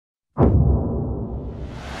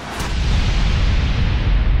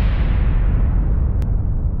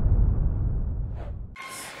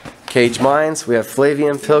Cage Minds. We have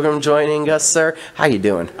Flavian Pilgrim joining us, sir. How you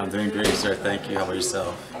doing? I'm doing great, sir. Thank you. How about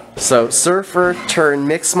yourself? So, surfer turned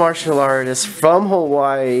mixed martial artist from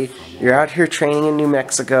Hawaii. You're out here training in New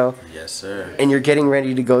Mexico. Yes, sir. And you're getting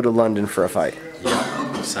ready to go to London for a fight.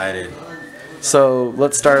 Yeah, excited. So,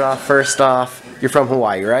 let's start off. First off, you're from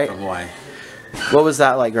Hawaii, right? From Hawaii. What was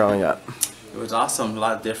that like growing up? It was awesome. A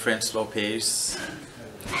lot different, slow pace,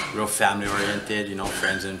 real family oriented. You know,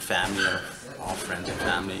 friends and family are all friends and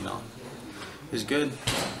family. You know, it was good.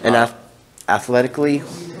 And athletically?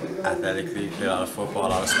 Athletically, played a lot of football, a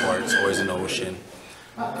lot of sports. Always in the ocean,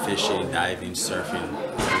 fishing, diving, surfing,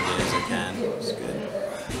 every day as I can. It's good.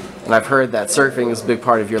 And I've heard that surfing is a big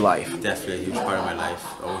part of your life. Definitely a huge part of my life.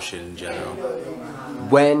 Ocean in general.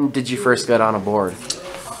 When did you first get on a board?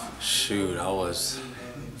 Shoot, I was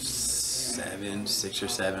 6 or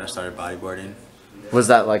 7. I started bodyboarding. Was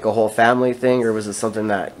that like a whole family thing, or was it something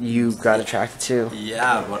that you got attracted to?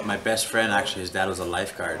 Yeah, but my best friend, actually, his dad was a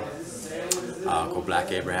lifeguard. Uncle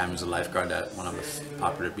Black Abraham is a lifeguard at one of the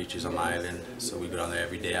popular beaches on the island. So we go down there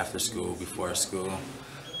every day after school, before school.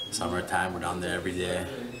 Summertime, we're down there every day.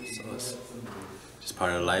 So it's just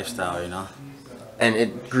part of the lifestyle, you know. And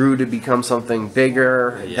it grew to become something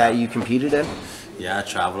bigger that you competed in? Yeah, I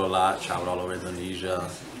traveled a lot. Traveled all over Indonesia,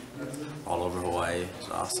 all over Hawaii. It's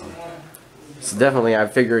awesome. So definitely, I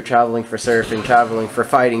figure traveling for surfing, traveling for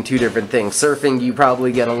fighting, two different things. Surfing, you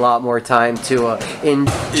probably get a lot more time to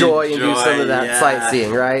enjoy and do some of that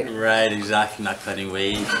sightseeing, right? Right, exactly. Not cutting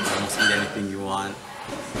weight. You almost eat anything you want.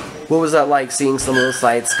 What was that like, seeing some of those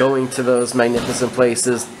sights, going to those magnificent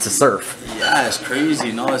places to surf? Yeah, it's crazy.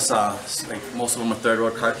 You know, it's like most of them are third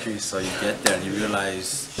world countries, so you get there and you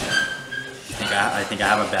realize, I think I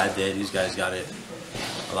have a bad day. These guys got it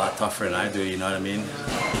a lot tougher than I do, you know what I mean?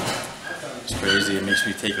 It's crazy. It makes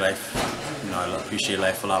me take life, you know, I appreciate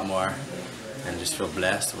life a lot more and just feel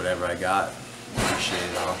blessed. Whatever I got, appreciate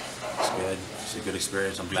it all. It's good. It's a good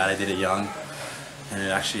experience. I'm glad I did it young, and it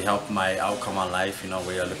actually helped my outcome on life, you know, the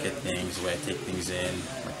way I look at things, the way I take things in,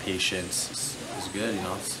 my patience. It's good, you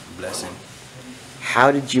know, it's a blessing.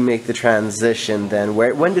 How did you make the transition then?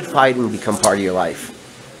 When did fighting become part of your life?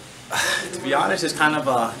 To be honest, it's kind of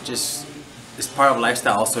it's part of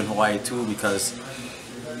lifestyle also in Hawaii too, because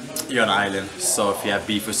you're on an island, so if you have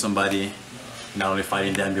beef with somebody, not only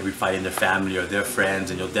fighting them, you'll be fighting their family or their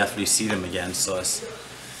friends, and you'll definitely see them again. So it's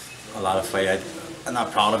a lot of fight. I'm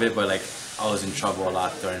not proud of it, but like I was in trouble a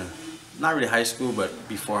lot during, not really high school, but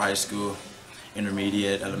before high school,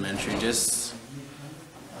 intermediate, elementary, just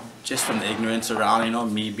from the ignorance around, you know,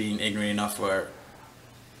 me being ignorant enough for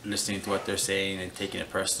listening to what they're saying and taking it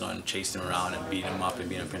personal and chasing them around and beating them up and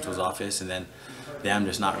being in the principal's office, and then them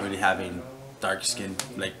just not really having dark-skinned,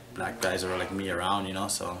 like black guys that are like me around, you know,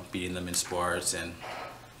 so beating them in sports, and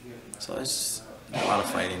so it's a lot of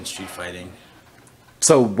fighting, street fighting.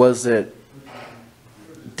 So was it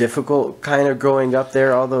difficult kind of growing up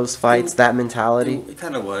there, all those fights, that mentality? It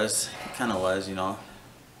kind of was, you know,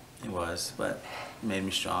 it was, but it made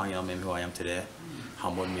me strong, you know, made me who I am today.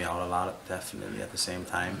 Humbled me out a lot, definitely, at the same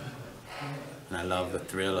time. And I love the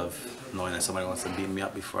thrill of knowing that somebody wants to beat me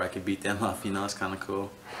up before I could beat them up, you know, it's kind of cool.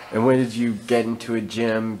 And when did you get into a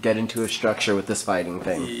gym, get into a structure with this fighting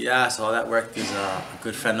thing? Yeah, so all that worked is a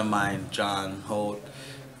good friend of mine, John Holt,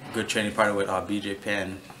 good training partner with BJ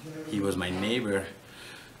Penn. He was my neighbor,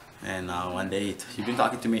 and one day he'd been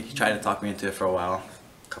talking to me. He tried to talk me into it for a while,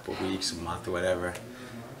 a couple of weeks, a month or whatever,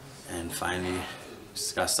 and finally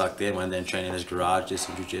just got sucked in. Went there and trained in his garage, did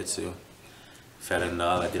some jiu-jitsu. Fell in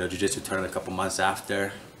love. I did a jiu-jitsu tournament a couple months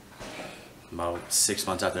after. About 6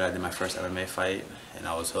 months after that, I did my first MMA fight, and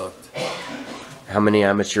I was hooked. How many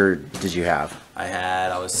amateur did you have?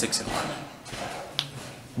 I was 6-1.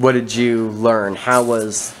 What did you learn? How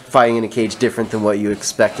was fighting in a cage different than what you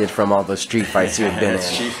expected from all those street fights you had been in?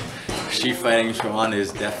 Street fighting, for one,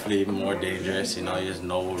 is definitely more dangerous. You know, there's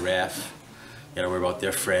no ref. You gotta worry about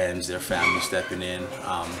their friends, their family stepping in.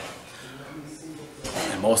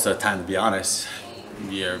 And most of the time, to be honest,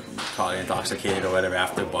 you're probably intoxicated or whatever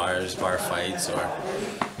after bar fights, or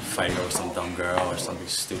fighting over some dumb girl or something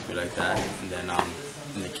stupid like that. And then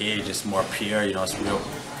in the cage, it's more pure, you know, it's real,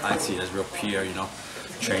 I see it as real pure, you know,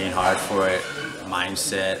 training hard for it,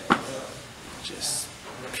 mindset, just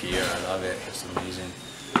pure, I love it, it's amazing.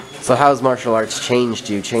 So how has martial arts changed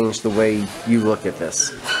you, changed the way you look at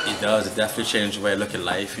this? It does, it definitely changed the way I look at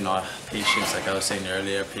life, you know, patience, like I was saying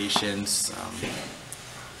earlier, patience,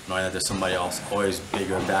 knowing that there's somebody else always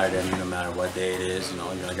bigger and better than you no matter what day it is, you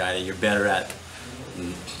know, you're a guy that you're better at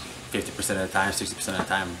 50% of the time, 60% of the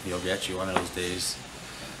time, he'll get you one of those days.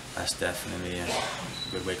 That's definitely a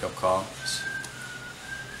good wake-up call.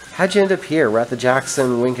 How'd you end up here? We're at the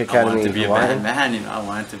JacksonWink Academy. I wanted to be a Hawaii. bad man, you know. I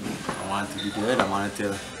wanted to be good. I wanted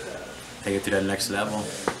to take it to that next level.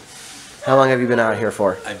 How long have you been out here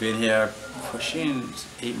for? I've been here pushing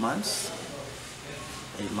 8 months.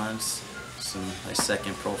 8 months. My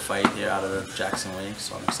second pro fight here out of JacksonWink,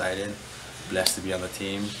 so I'm excited. Blessed to be on the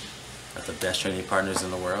team. Got the best training partners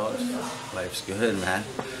in the world. Life's good, man.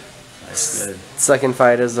 Life's good. Second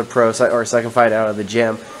fight as a pro, or second fight out of the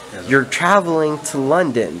gym. You're traveling to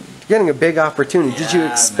London. You're getting a big opportunity. Did you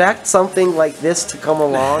expect something like this to come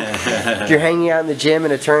along? You're hanging out in the gym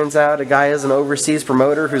and it turns out a guy is an overseas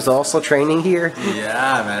promoter who's also training here?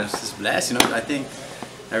 Yeah, man. It's just blessed. You know, I think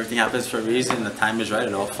everything happens for a reason. The time is right.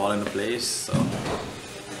 It all fall into place. So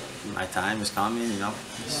my time is coming, you know.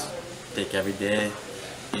 Just take every day,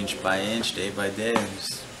 inch by inch, day by day, and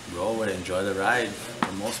just roll with it. Enjoy the ride for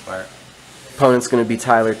the most part. Opponent's going to be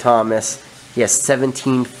Tyler Thomas. He has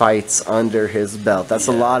 17 fights under his belt. That's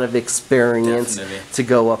a lot of experience to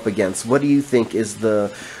go up against. What do you think is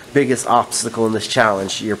the biggest obstacle in this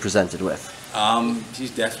challenge you're presented with?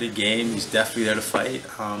 He's definitely game. He's definitely there to fight.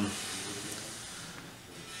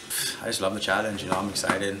 I just love the challenge. You know, I'm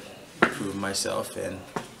excited to prove myself and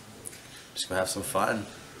just go have some fun.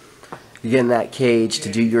 You get in that cage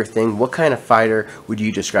to do your thing. What kind of fighter would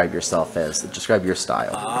you describe yourself as? Describe your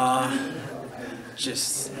style.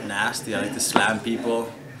 Just nasty. I like to slam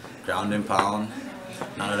people, ground and pound.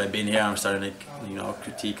 Now that I've been here, I'm starting to, you know,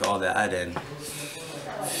 critique all that and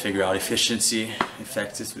figure out efficiency,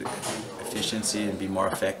 and be more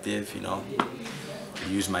effective. You know,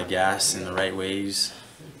 use my gas in the right ways.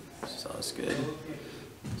 So it's good.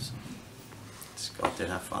 So, just go out there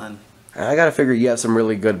and have fun. I gotta figure you have some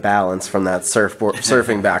really good balance from that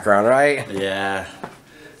surfing background, right? Yeah,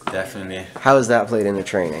 definitely. How has that played into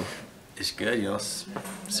training? It's good, you know.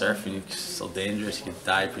 Surfing is so dangerous. You can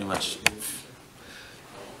die pretty much.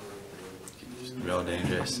 It's real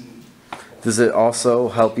dangerous. Does it also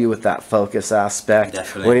help you with that focus aspect?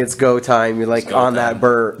 Definitely. When it's go time, you're like on that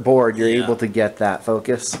board, you're able to get that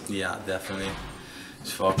focus? Yeah, definitely.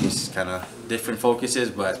 It's focus, kind of different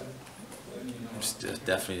focuses, but just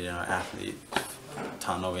definitely, you know, athlete.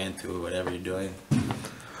 Tunnel into whatever you're doing.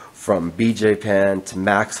 From BJ Penn to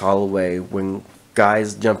Max Holloway, when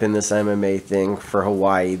guys jump in this MMA thing for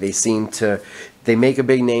Hawaii, they make a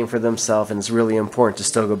big name for themselves, and it's really important to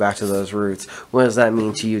still go back to those roots. What does that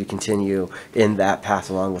mean to you to continue in that path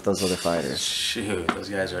along with those other fighters? Shoot, those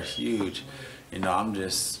guys are huge. You know, I'm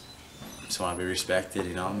just want to be respected,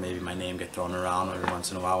 you know. Maybe my name get thrown around every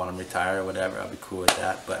once in a while when I'm retired or whatever. I'll be cool with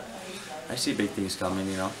that, but I see big things coming,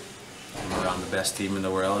 you know. I'm around the best team in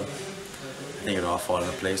the world. I think it'll all fall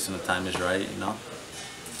into place when the time is right, you know.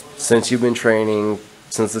 Since you've been training,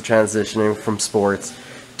 since the transitioning from sports,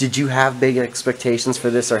 did you have big expectations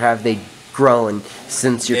for this, or have they grown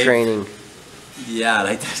since your training? Yeah,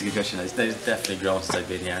 like that's a good question. They've definitely grown since I've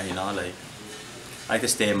been here, you know. Like, I like to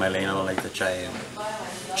stay in my lane. I don't like to try and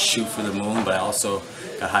shoot for the moon, but I also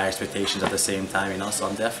got high expectations at the same time, you know. So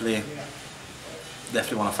I'm definitely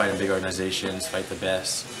want to fight in big organizations, fight the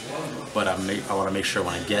best. But I want to make sure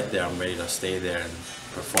when I get there, I'm ready to stay there and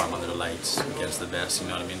perform under the lights against the best, you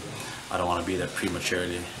know what I mean? I don't want to be there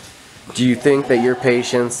prematurely. Do you think that your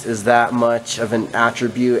patience is that much of an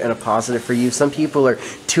attribute and a positive for you? Some people are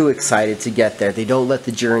too excited to get there. They don't let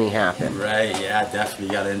the journey happen. Right, yeah, definitely.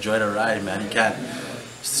 You got to enjoy the ride, man. You can't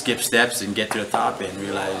skip steps and get to the top and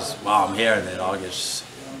realize, wow, I'm here, and then it all gets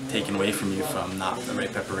taken away from you from not the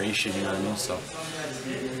right preparation, you know what I mean? So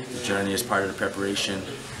the journey is part of the preparation.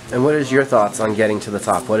 And what is your thoughts on getting to the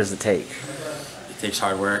top? What does it take? It takes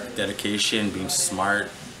hard work, dedication, being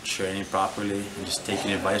smart, training properly, and just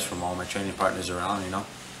taking advice from all my training partners around, you know?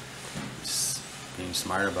 Just being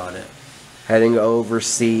smart about it. Heading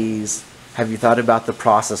overseas, have you thought about the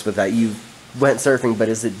process with that? You went surfing, but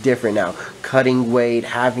is it different now? Cutting weight,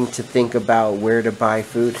 having to think about where to buy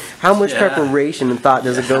food. How much preparation and thought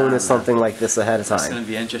does it go into something like this ahead of time? It's going to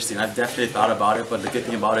be interesting. I've definitely thought about it, but the good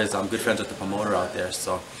thing about it is I'm good friends with the promoter out there,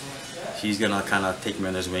 so he's going to kind of take me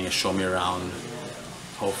under his wing and show me around,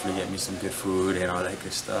 hopefully get me some good food and all that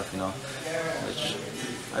good stuff, you know, which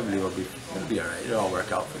I believe it'll be all right. It'll all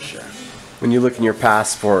work out for sure. When you look in your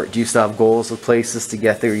passport, do you still have goals of places to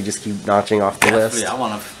get there, or you just keep notching off the list? I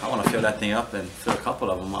want to fill that thing up and fill a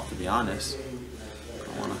couple of them up, to be honest.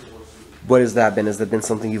 What has that been? Has that been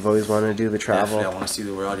something you've always wanted to do, the travel? Definitely, I want to see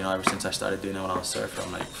the world, you know, ever since I started doing it when I was surfing.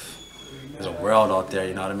 I'm like, there's a world out there,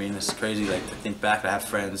 you know what I mean? It's crazy, like, to think back, I have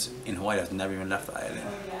friends in Hawaii that's never even left the island.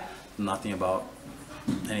 Nothing about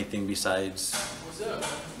anything besides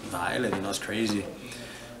the island, you know, it's crazy.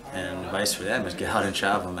 And advice for them is get out and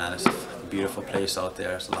travel, man. It's a beautiful place out there.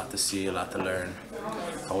 There's a lot to see, a lot to learn.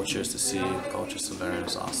 cultures to see, cultures to learn.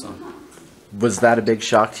 It's awesome. Was that a big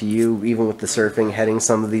shock to you, even with the surfing, heading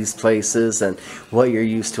some of these places and what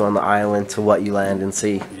you're used to on the island to what you land and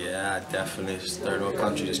see? Yeah, definitely. Third world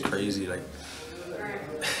country is crazy. Like,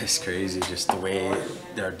 it's crazy. Just the way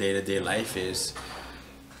their day-to-day life is.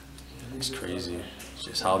 It's crazy. It's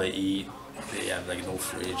just how they eat. They have like no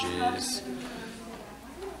fridges.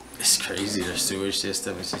 It's crazy. Their sewage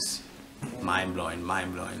system is just mind-blowing,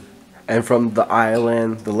 mind-blowing. And from the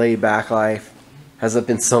island, the laid-back life, has it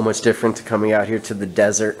been so much different to coming out here to the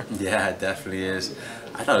desert? Yeah, it definitely is.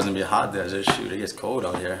 I thought it was gonna be a hot desert. Shoot, it gets cold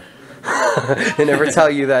out here. They never tell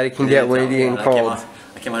you that it can get windy and cold.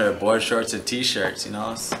 I came out here with board shorts and t-shirts, you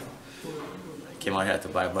know. I came out here to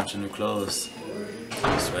buy a bunch of new clothes.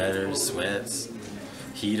 Sweaters, sweats,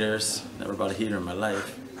 heaters. Never bought a heater in my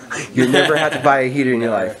life. You never had to buy a heater in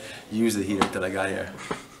your life? Use the heater until I got here.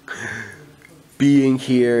 Being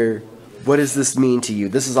here, what does this mean to you?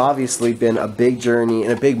 This has obviously been a big journey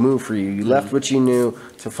and a big move for you. You left what you knew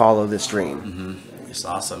to follow this dream. It's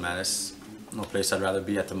awesome, man. It's no place I'd rather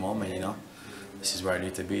be at the moment, you know. This is where I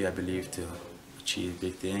need to be, I believe, to achieve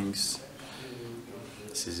big things.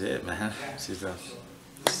 This is it, man. This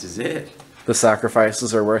is it. The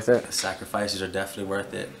sacrifices are worth it? The sacrifices are definitely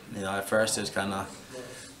worth it. You know, at first it was kind of,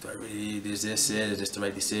 do I really, is this it? Is this the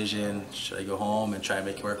right decision? Should I go home and try and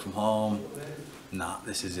make it work from home? Nah,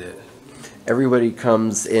 this is it. Everybody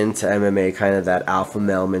comes into MMA kind of that alpha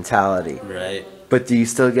male mentality. Right. But do you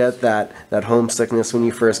still get that homesickness when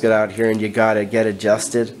you first get out here and you gotta get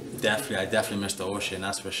adjusted? Definitely, I definitely miss the ocean,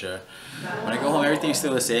 that's for sure. When I go home, everything's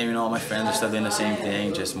still the same, you know, my friends are still doing the same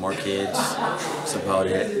thing, just more kids, that's about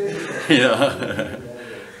it, you know.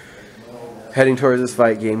 Heading towards this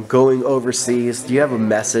fight game, going overseas, do you have a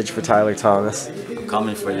message for Tyler Thomas? I'm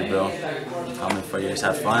coming for you, bro. I'm coming for you, just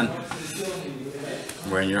have fun.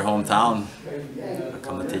 We're in your hometown. I'm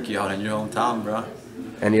coming to take you out in your hometown, bro.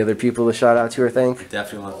 Any other people to shout out to or thank?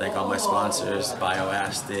 Definitely want to thank all my sponsors,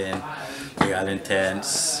 BioAstin, Real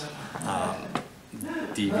Intense,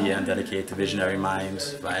 DVM, dedicated to Visionary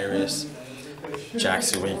Minds, Virus,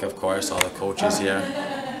 JacksonWink, of course, all the coaches here.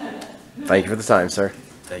 Thank you for the time, sir.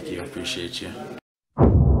 Thank you, appreciate you.